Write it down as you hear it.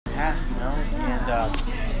Yeah, you know,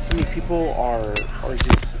 and too many people are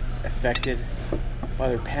just affected by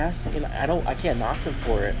their past, and I can't knock them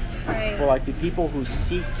for it. Right. But like the people who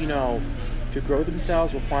seek, you know, to grow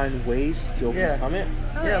themselves will find ways to overcome it.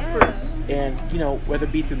 Oh, Yeah, of course. And you know, whether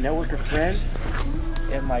it be through network of friends,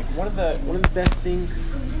 and like one of the best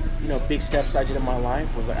things, you know, big steps I did in my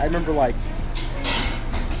life was like, I remember like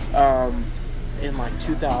in like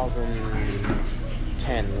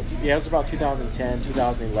 2010, it was about 2010,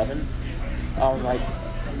 2011. I was like,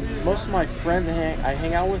 most of my friends I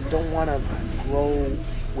hang out with don't want to grow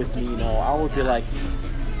with me. You know, I would be like,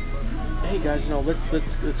 hey guys, you know,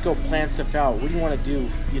 let's go plan stuff out. What do you want to do?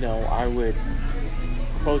 You know, I would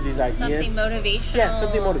propose these ideas. Something motivational. Yeah,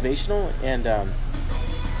 something motivational,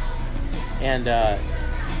 and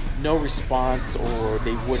no response, or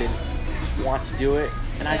they wouldn't want to do it.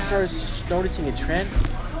 And I started noticing a trend.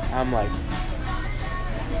 I'm like,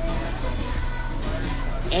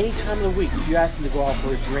 any time of the week, if you ask them to go out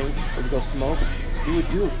for a drink or to go smoke, they would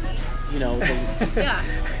do. You know, like, Yeah.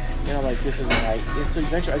 you know, like, this isn't right. And so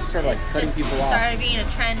eventually I just started like cutting people off. Started being a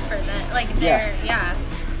trend for them. Like, they're,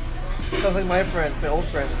 Sounds like my friends, my old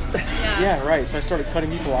friends. Yeah, right. So I started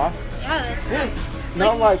cutting people off. Yeah, that's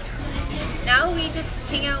Not like now we just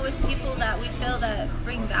hang out with people that we feel that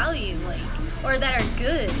bring value, like, or that are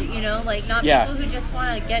good, you know, like not people who just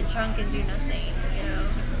want to get drunk and do nothing, you know.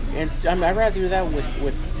 And so, I'd rather do that with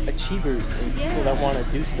achievers and people that want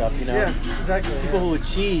to do stuff, you know. Yeah, exactly. People who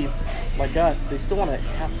achieve, like us, they still want to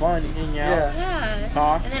have fun, hang out,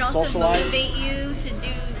 talk, and then also socialize. motivate you to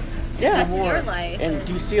do success in your life. And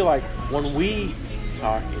do you see, like, when we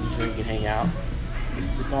talk and drink and hang out,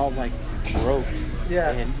 it's about like growth.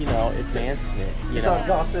 Yeah. And, you know, advancement. It's not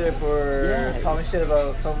gossip or talking shit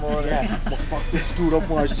about someone. Yeah. Well, fuck this dude up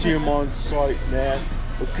when I see him on site, man.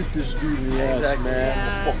 I'll kick this dude in the ass, man.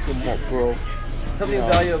 I'll fuck him up, bro. Something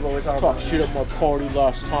valuable we're talking talk about. Shit at my party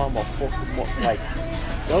last time, I'll fuck him up. Like,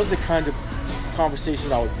 that was the kind of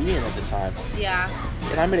conversations I would be in at the time. Yeah.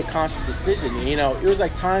 And I made a conscious decision, you know. It was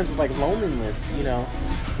like times of like loneliness, you know.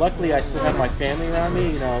 Luckily, I still have my family around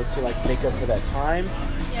me, you know, to like make up for that time.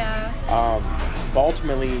 Yeah. But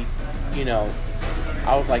ultimately, you know,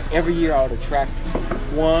 I would like every year I would attract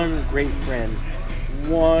one great friend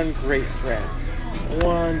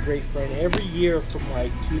every year from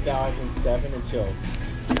like 2007 until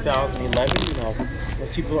 2011. You know,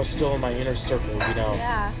 those people are still in my inner circle. You know,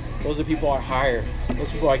 those are people I hire.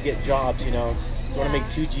 Those people I get jobs. You know, you want to make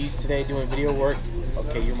 2 G's today doing video work?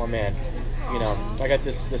 Okay, you're my man. You know, I got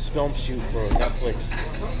this film shoot for Netflix.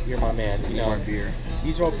 You're my man. You know,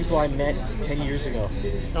 these are all people I met 10 years ago.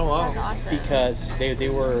 Oh wow! That's awesome. Because they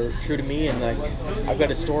were true to me, and like I've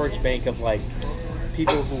got a storage bank of like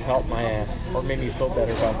people who helped my ass or made me feel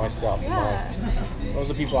better about myself. Yeah. Those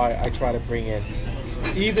are the people I try to bring in.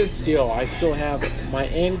 Even still, I still have my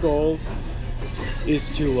end goal is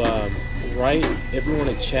to write everyone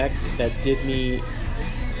a check that did me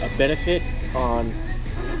a benefit on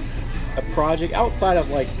a project outside of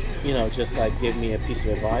like, you know, just like give me a piece of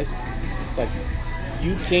advice. It's like,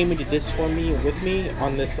 you came and did this for me and with me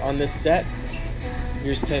on this set.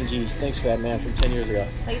 Here's 10 G's. Thanks for that, man, from 10 years ago.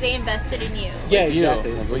 Like they invested in you. Yeah,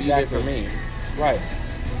 exactly. Like what you did for me. Right.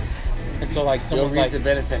 And so like someone's You'll like reap the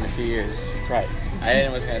benefit in a few years. That's right. I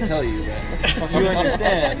didn't know what I was gonna tell you, but you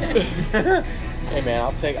understand. Hey man,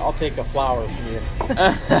 I'll take a flower from you.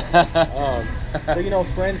 But you know,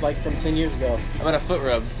 friends like from 10 years ago. How about a foot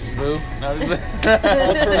rub, boo? No,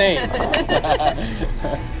 What's her name?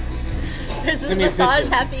 There's a massage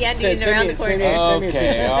happy ending around the corner.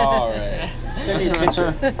 Okay, all right. Send me a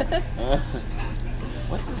picture.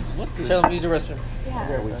 What the? Tell them use the restroom.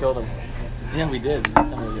 Yeah, we killed him. Yeah, we did. Next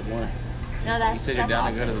time we'll get more. No, that's You said you're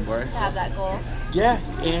down to go to the bar? To have that goal. Yeah,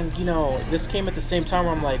 and you know, this came at the same time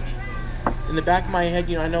where I'm like, in the back of my head,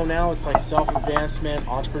 you know, I know now it's like self-advancement,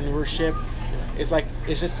 entrepreneurship. It's like,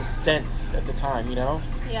 it's just a sense at the time, you know?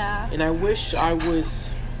 Yeah. And I wish I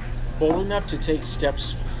was bold enough to take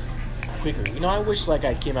steps quicker. You know, I wish like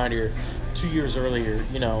I came out here 2 years earlier,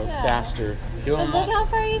 you know, faster. But look how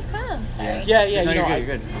far you've come. Yeah, No, you know,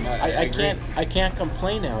 you're good. I can't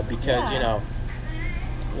complain now because, you know,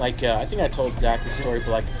 like, I think I told Zach the story, but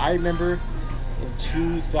like, I remember in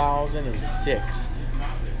 2006,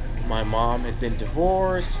 my mom had been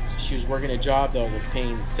divorced. She was working a job that was like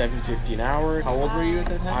paying $7.50 an hour. How old were you at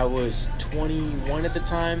that time? I was 21 at the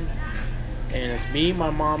time, and it's me,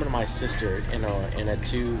 my mom, and my sister in a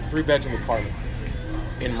 3-bedroom apartment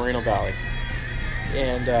in Moreno Valley.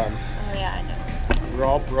 And Oh yeah, I know. we were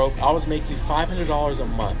all broke. I was making $500 a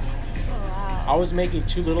month. Oh wow. I was making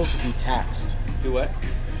too little to be taxed. Do what?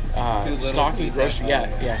 Stocking groceries.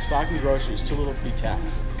 Yeah, stocking groceries, too little to be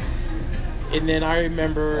taxed. And then I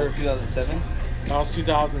remember... That was 2007? That was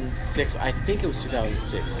 2006. I think it was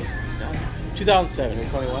 2006. 2007. You're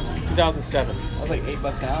 21? 2007. That was like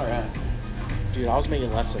 $8 an hour, huh? Dude, I was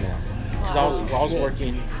making less than that. Because I was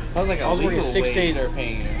working... That was like I was working 6 days. They're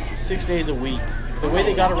paying you. 6 days a week. The way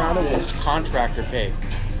they got around it was contractor pay.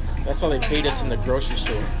 That's how they paid us in the grocery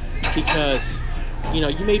store. Because, you know,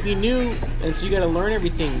 you may be new, and so you got to learn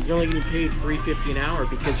everything. You're only getting paid $3.50 an hour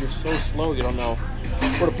because you're so slow. You don't know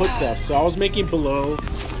where to put stuff. So I was making below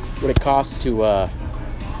what it costs to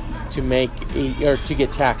make or to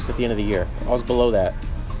get taxed at the end of the year. I was below that,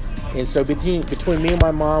 and so between me and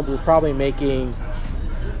my mom, we were probably making,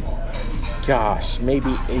 gosh,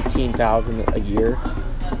 maybe $18,000 a year.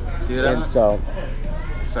 Dude, and so,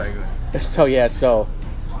 sorry. Go ahead. So yeah, so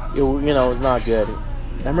it, you know, it was not good.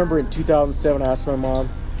 I remember in 2007, I asked my mom.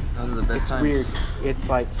 Those are the best It's times. weird. It's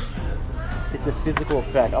like it's a physical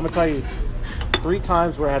effect. I'm gonna tell you 3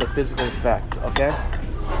 times where I had a physical effect. Okay.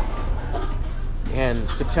 In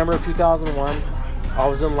September of 2001, I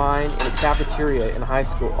was in line in a cafeteria in high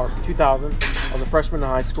school. Or 2000, I was a freshman in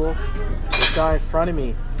high school. This guy in front of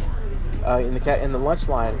me in the lunch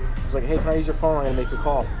line was like, "Hey, can I use your phone? I'm gonna make a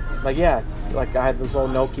call." I'm like, yeah. Like I had those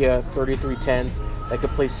old Nokia 3310s that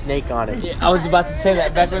could play Snake on it. Yeah, I was about to say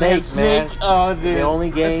that back when they had Snake. Man. Oh, dude. The only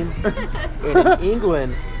game. And in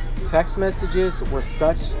England, text messages were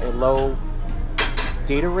such a low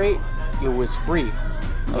data rate, it was free.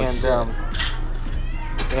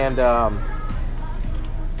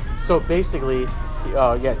 So basically,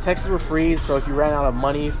 texts were free. So if you ran out of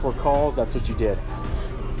money for calls, that's what you did.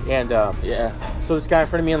 And so this guy in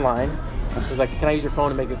front of me in line was like, "Can I use your phone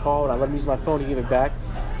to make a call?" And I let him use my phone to give it back.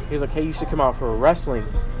 He was like, "Hey, you should come out for wrestling."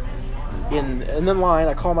 In the line,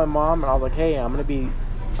 I called my mom and I was like, "Hey, I'm gonna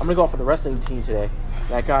go out for the wrestling team today."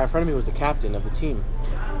 That guy in front of me was the captain of the team.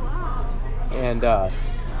 And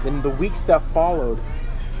then the weeks that followed,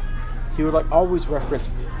 he would like always reference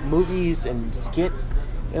movies and skits.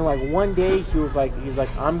 And like one day he's like,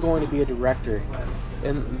 "I'm going to be a director."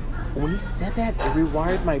 And when he said that, it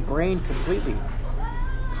rewired my brain completely.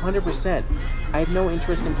 100%. I had no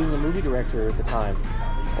interest in being a movie director at the time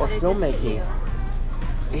or filmmaking.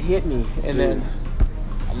 It hit me, and then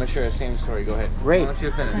I'm gonna share the same story. Go ahead. Great. Once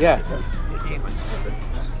you're finished. Yeah.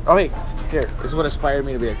 Oh, hey, here. This is what inspired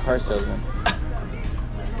me to be a car salesman.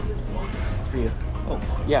 For you. Oh,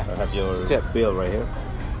 yeah. I have your tip. bill right here.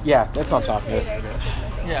 Yeah, that's on top of it.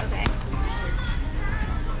 Yeah.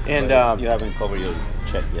 And you haven't covered your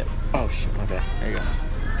check yet. oh shit, my bad. There you go.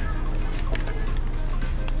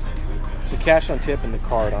 So cash on tip and the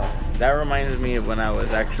card on. That reminds me of when I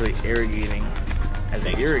was actually irrigating as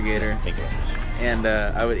an irrigator. Thank you. And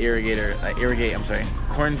I would irrigate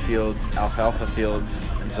cornfields, alfalfa fields,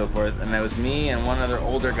 and so forth. And it was me and one other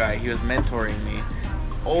older guy. He was mentoring me.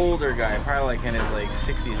 Older guy, probably like in his like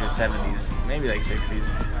 60s or 70s, maybe like 60s.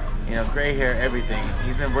 You know, gray hair, everything.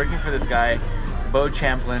 He's been working for this guy, Bo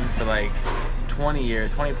Champlin, for like 20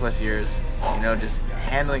 plus years. You know, just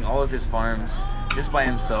handling all of his farms just by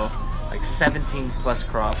himself, like 17 plus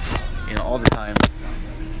crops, you know, all the time.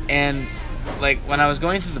 And like when I was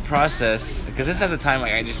going through the process, because this at the time,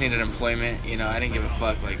 like I just needed employment. You know, I didn't give a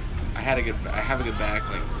fuck. Like I have a good back.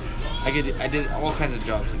 Like I did all kinds of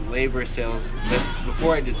jobs, like labor, sales. But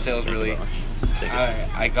before I did sales, really,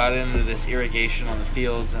 I got into this irrigation on the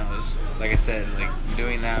fields, and I was, like I said, like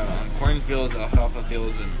doing that on cornfields, alfalfa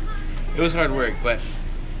fields, and it was hard work. But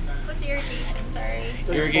What's irrigation? Sorry.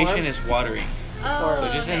 irrigation is watering. Oh.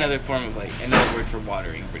 So just okay. another form of like another word for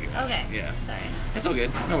watering, pretty much. Okay. Yeah. Sorry. It's all good.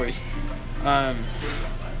 No worries.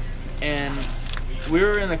 And we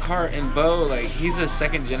were in the car, and Bo, like, he's a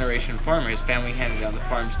second generation farmer. His family handed down the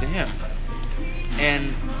farms to him.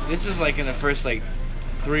 And this was like in the first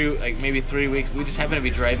maybe 3 weeks. We just happened to be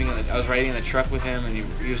driving. I was riding in the truck with him, and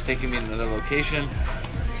he was taking me to another location.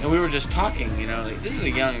 And we were just talking. You know, like this is a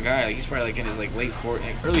young guy. Like he's probably like in his like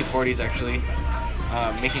early 40s actually.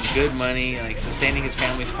 Making good money, like sustaining his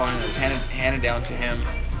family's farm that was handed down to him.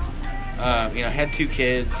 You know, had 2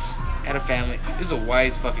 kids, had a family. He was a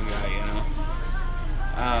wise fucking guy, you know.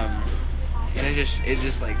 And it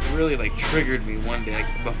just like really like triggered me one day.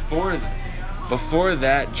 Like before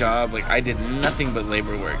that job, like I did nothing but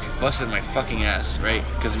labor work, busted my fucking ass, right?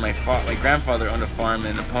 Because my grandfather owned a farm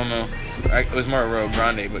in Napomo. It was more Rio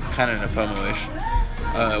Grande, but kind of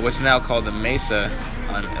Napomo-ish. What's now called the Mesa,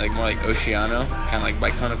 on like more like Oceano, kind of like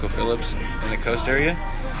by ConocoPhillips in the coast area.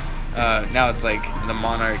 Now it's like the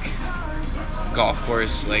Monarch golf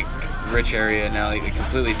course, like rich area. Now like, they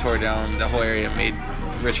completely tore down the whole area, made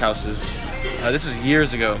rich houses. This was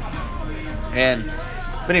years ago,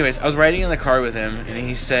 but anyways, I was riding in the car with him, and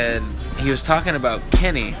he said he was talking about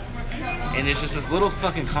Kenny. And it's just this little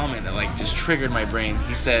fucking comment that like just triggered my brain.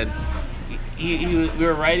 He said, we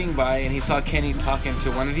were riding by and he saw Kenny talking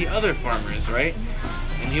to one of the other farmers, right?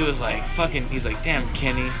 And he was like, he's like, damn,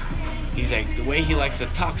 Kenny. He's like, the way he likes to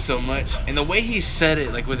talk so much, and the way he said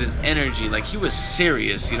it, like with his energy, like he was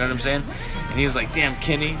serious, you know what I'm saying? And he was like, damn,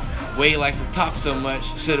 Kenny, the way he likes to talk so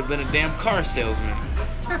much, should have been a damn car salesman.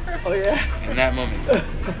 Oh yeah. In that moment.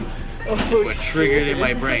 That's what triggered in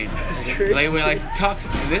my brain. Like the way he likes to talk.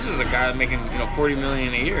 And this is a guy making $40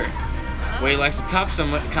 million a year. The way he likes to talk so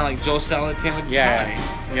much, kind of like Joe Salatin with Tai.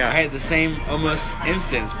 Yeah. I had the same almost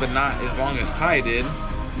instance, but not as long as Tai did.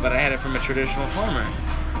 But I had it from a traditional farmer.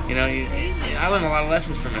 I learned a lot of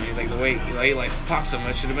lessons from him. He's like, the way he likes to talk so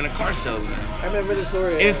much, should have been a car salesman. I remember the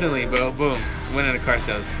story. Instantly, bro, boom, went into car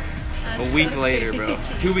sales. A week later, bro.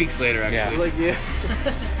 2 weeks later, actually. Yeah.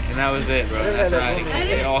 And that was it, bro. That's why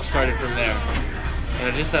it all started from there.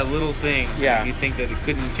 Just that little thing. Yeah. You think that it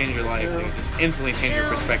couldn't change your life. It just instantly change your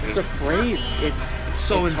perspective. It's a phrase. It's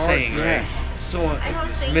so insane, hard, right? So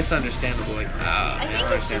it's misunderstandable. Like, I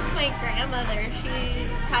think it's just my grandmother. She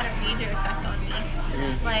had a major effect on me.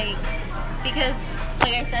 Like, because,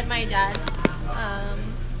 like I said, my dad.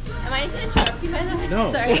 Am I interrupting you by the way?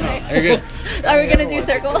 No. Sorry. No. You're good. Are we gonna do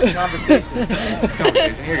circle? Conversation.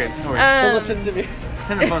 You're good. No worries. Listen to me.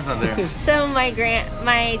 Pretend the phone's not there. So my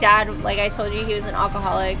dad, like I told you, he was an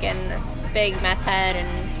alcoholic and big meth head, and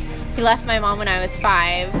he left my mom when I was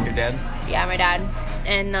 5. Your dad? Yeah, my dad.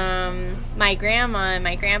 And my grandma and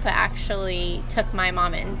my grandpa actually took my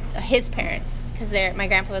mom and his parents, because my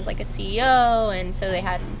grandpa was like a CEO, and so they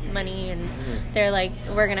had money, and they're like,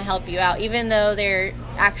 we're gonna help you out, even though they're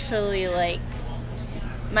actually like,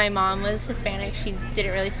 my mom was Hispanic. She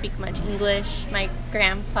didn't really speak much English. My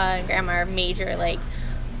grandpa and grandma are major like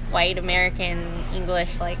white American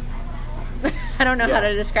English, like I don't know how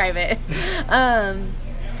to describe it.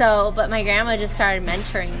 But my grandma just started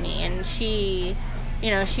mentoring me, and she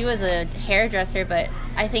was a hairdresser, but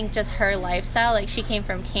I think just her lifestyle, like she came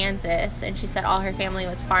from Kansas, and she said all her family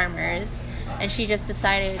was farmers, and she just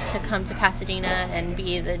decided to come to Pasadena and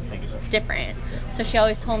be the different. So she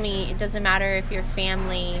always told me it doesn't matter if your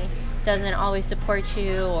family doesn't always support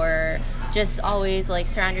you, or just always like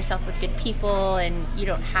surround yourself with good people, and you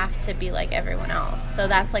don't have to be like everyone else. So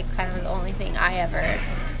that's like kind of the only thing I ever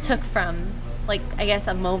took from, like, I guess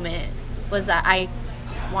a moment, was that I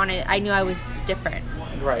knew I was different.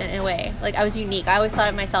 Right. In a way, like I was unique. I always thought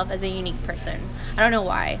of myself as a unique person. I don't know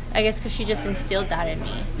why. I guess because she just instilled that in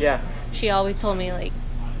me. Yeah. She always told me like,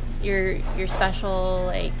 you're special.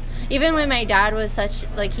 Like, even when my dad was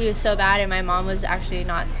he was so bad, and my mom was actually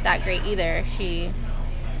not that great either. She's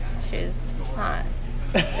not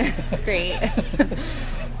great.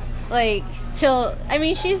 Like,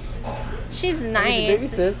 she's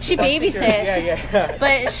nice. She babysits. Yeah.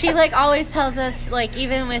 But she like always tells us, like,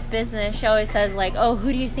 even with business, she always says like, oh,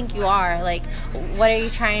 who do you think you are? Like, what are you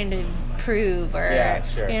trying to prove? Or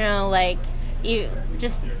like, you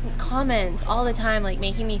just comments all the time, like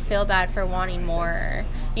making me feel bad for wanting more.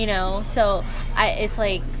 So it's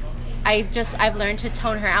like, I've learned to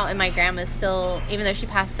tone her out, and my grandma's still, even though she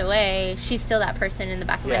passed away, she's still that person in the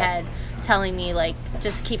back of my head telling me like,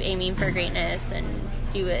 just keep aiming for greatness and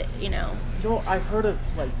do it, I've heard of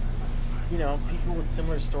like, people with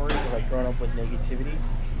similar stories of like growing up with negativity.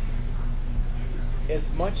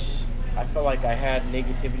 As much I felt like I had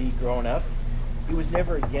negativity growing up, it was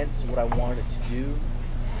never against what I wanted to do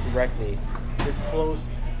directly.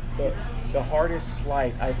 The hardest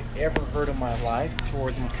slight I've ever heard in my life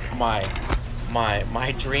towards my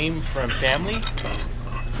dream from family.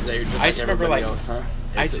 That you're just I just remember like else, huh?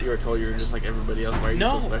 You were told you were just like everybody else. Why are you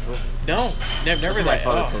so special? No, never. My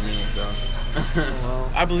father told me so.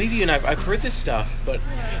 I believe you, and I've heard this stuff, but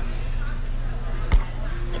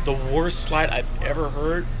the worst slight I've ever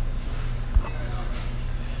heard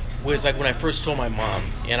was like when I first told my mom,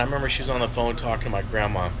 and I remember she was on the phone talking to my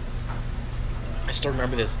grandma. I still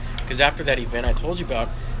remember this because after that event I told you about,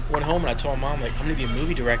 I went home and I told my mom, like, I'm going to be a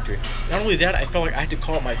movie director. Not only that, I felt like I had to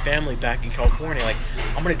call my family back in California, like,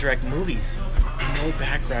 I'm going to direct movies. No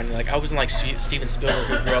background. Like, I wasn't like Steven Spielberg,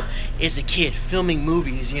 who grew up as a kid filming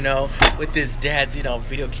movies, with his dad's,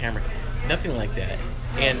 video camera. Nothing like that.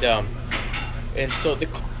 And so the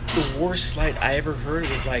worst slight I ever heard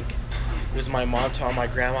was my mom telling my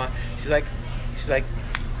grandma, she's like,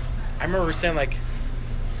 I remember her saying, like,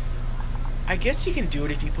 I guess he can do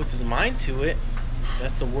it if he puts his mind to it.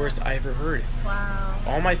 That's the worst I ever heard. Wow.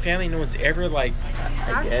 All my family, no one's ever like,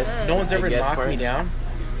 no one's ever knocked me down.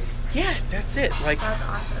 Yeah, that's it. Like, that's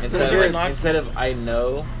awesome. Instead of I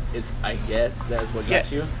know, it's I guess. That's what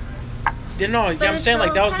gets you. No, But I'm saying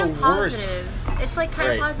like that was the worst. Positive. It's like kind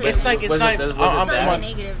Right. of positive. It's like it's not. it's not even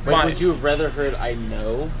negative. But would you have rather heard I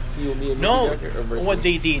know he will be a movie No. director or versus? What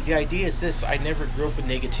the idea is this: I never grew up with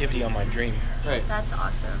negativity on my dream. Right. That's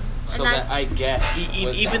awesome. So and that I guess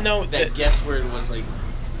even though that guess word was like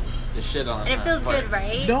the shit on. and it feels part. good,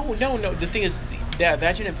 right? No. The thing is that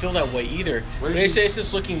didn't feel that way either. It's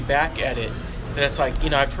just looking back at it. That's like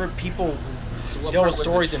I've heard people deal with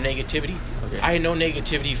stories of negativity. Okay. I had no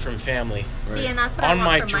negativity from family. Right. See, and that's what I on want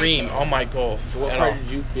my for dream, my on my goal. So what part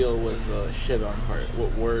did you feel was the shit on part?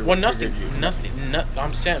 What word? Well, nothing.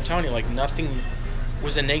 I'm telling you, like nothing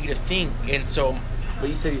was a negative thing, and so. But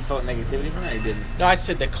you said you felt negativity from it, or you didn't? No, I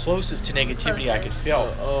said the closest to negativity I could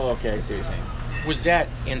feel. Oh, okay, I see what you're saying. Was that,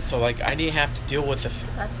 and so like I didn't have to deal with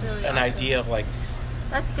that's really an awesome. idea of like.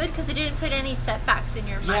 That's good because it didn't put any setbacks in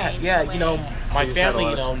your mind. Yeah, my So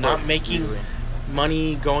family, not making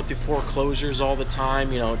money, going through foreclosures all the time,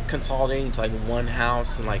 consolidating to like one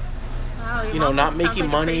house and like, wow, your mom not sounds making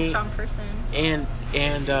like money. A pretty strong person.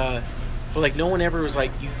 And but like no one ever was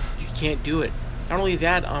like you can't do it. Not only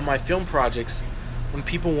that, on my film projects, when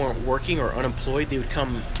people weren't working or unemployed, they would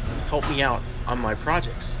come help me out on my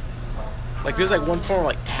projects. Like there's like one point where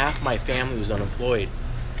like half my family was unemployed.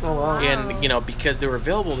 Oh wow. And because they were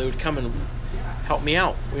available, they would come and help me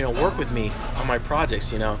out, work with me on my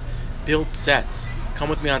projects, build sets, come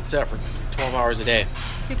with me on set for 12 hours a day.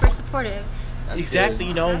 Super supportive. That's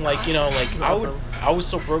exactly, good. I was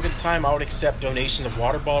so broke at the time, I would accept donations of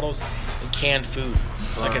water bottles and canned food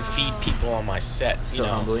so I can feed people on my set. So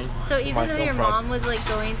humbling. So even though your mom was like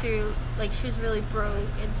going through, like she was really broke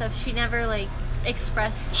and stuff, she never like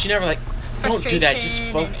expressed. She never like, don't do that. Just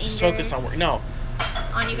focus on work. No.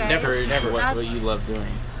 On you guys. Never. What you love doing.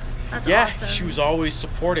 That's awesome. She was always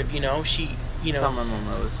supportive. She. That's how my mom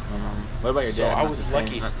was. What about your dad? So I was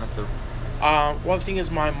lucky. Not so. Well, the thing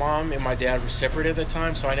is, my mom and my dad were separate at the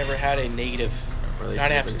time, so I never had a negative. I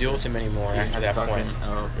didn't have to deal with him anymore after that point.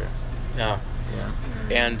 Oh, okay. No. Yeah.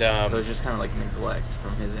 And so it was just kind of like neglect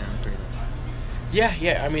from his end, pretty much.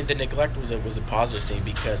 Yeah. I mean, the neglect was a positive thing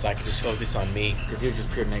because I could just focus on me. Because he was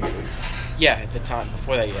just pure negative. Yeah, at the time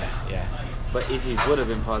before that, yeah. But if he would have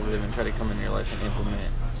been positive and tried to come into your life and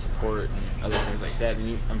implement support and other things like that,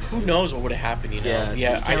 then who knows what would have happened?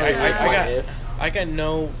 Yeah. I got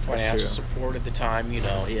no financial support at the time.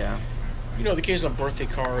 Yeah. The occasional birthday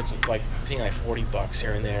cards with like $40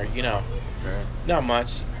 here and there. Right. Not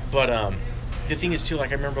much, but the thing is too. Like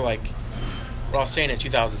I remember like what I was saying in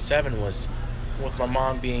 2007 was with my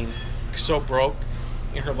mom being so broke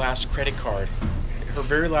in her last credit card. Her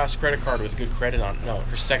very last credit card with good credit on. No,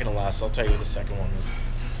 her second to last. I'll tell you what the second one was.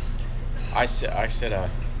 I said,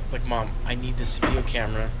 like, Mom, I need this video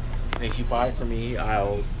camera. And if you buy it for me,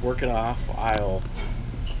 I'll work it off. I'll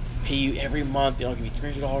pay you every month. I'll give you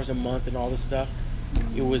 $300 a month and all this stuff.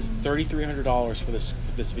 It was $3,300 for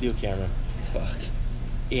this video camera. Fuck.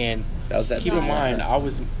 And that was that. Keep in mind, I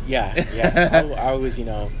was I was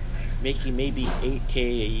making maybe $8,000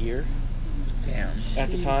 a year. Damn. At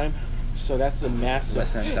the time. So that's a massive.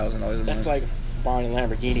 Less than $1,000 a month. That's like buying a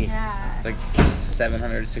Lamborghini. Yeah. It's like $700,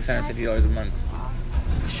 $650 a month.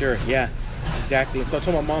 Sure. Yeah. Exactly. And so I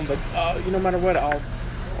told my mom, but no matter what, I'll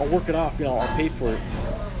work it off. I'll pay for it.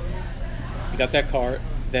 I got that card,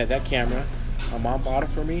 that camera. My mom bought it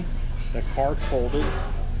for me. The card folded.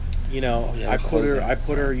 I put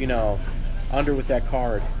her, under with that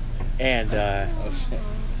card, and I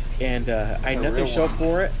had nothing to show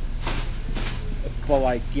for it.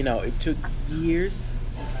 But it took years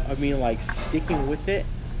of me sticking with it.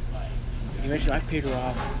 Eventually, I paid her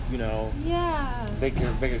off. Yeah.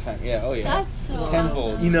 Bigger time. Yeah. Oh yeah. That's so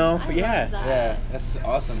tenfold. Awesome. Yeah. That's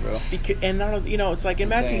awesome, bro. And not, it's like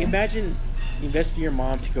imagine investing your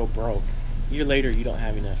mom to go broke. A year later, you don't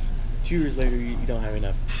have enough. 2 years later, you don't have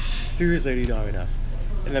enough. 3 years later, you don't have enough.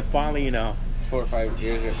 And then finally, 4 or 5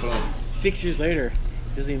 years, boom. 6 years later,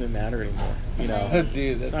 it doesn't even matter anymore. Dude, that's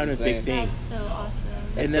it's not insane. a big thing. That's so awesome.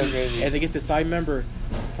 And then, so crazy. And they get this. I remember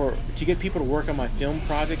to get people to work on my film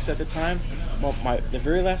projects at the time. The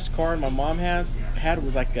very last card my mom had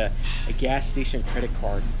was like a gas station credit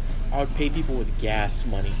card. I would pay people with gas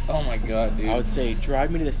money. Oh my god, dude! I would say, drive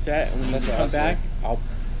me to the set, and when you come back,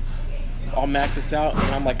 I'll max this out,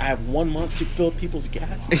 and I'm like, I have 1 month to fill people's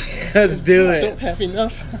gas. Let's do it. I don't have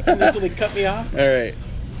enough until they cut me off. All right,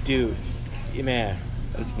 dude, man,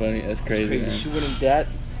 that's funny. That's crazy. Man. She went in debt.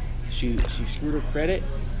 She screwed her credit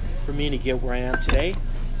for me to get where I am today.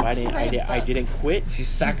 I didn't quit. She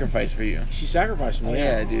sacrificed for you. She sacrificed for me.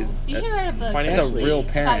 Yeah, dude. You should write a book. That's a real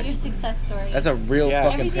parent. About your success story. That's a real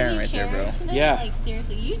fucking Everything parent right there, bro. Yeah.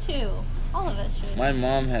 Seriously, you too. All of us should. My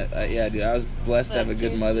mom had, dude. I was blessed to have a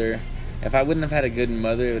good mother. If I wouldn't have had a good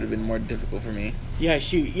mother, it would have been more difficult for me. Yeah,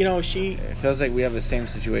 she. It feels like we have the same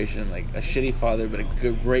situation, like a shitty father, but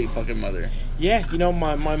a great fucking mother. Yeah,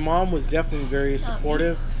 my mom was definitely very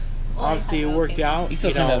supportive. Obviously, it worked out. You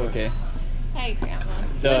still turned out okay. Hey, Grandma.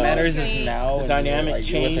 What matters is now. The dynamic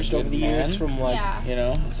changed over the years from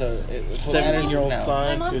so 17-year-old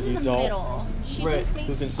son My to mom's the in the adult. middle. She just makes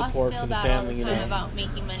Who can us support feel for the bad family, all the time about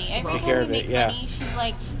making money. Every Take time care we of make it, yeah. money, she's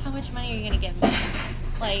like, "How much money are you gonna give me?"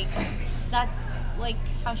 Like that's like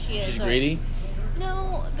how she is. She's Or- greedy.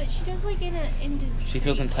 No, but she does like in this. She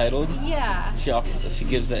feels entitled. Yeah. She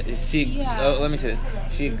gives that. Oh, let me say this.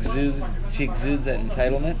 She exudes that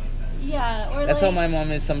entitlement. Yeah. Or That's like, how my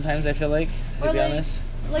mom is sometimes. I feel like, to be honest.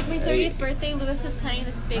 Like my 30th birthday, Lewis was planning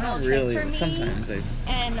this big old trip Really, for me. sometimes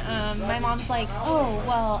And my mom's like, "Oh,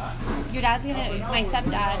 well, my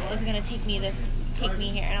stepdad is gonna take me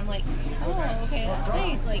here," and I'm like, "Oh, okay, that's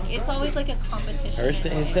nice." Like it's always like a competition.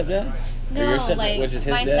 His stepdad? No, Or your stepdad? like Which is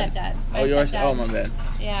his my dad? stepdad. Oh, yours? Oh, my bad.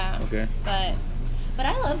 Yeah. Okay. But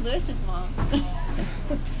I love Lewis's mom.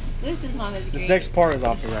 Lewis's mom is great. This next part is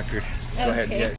off the record. Go ahead, yeah.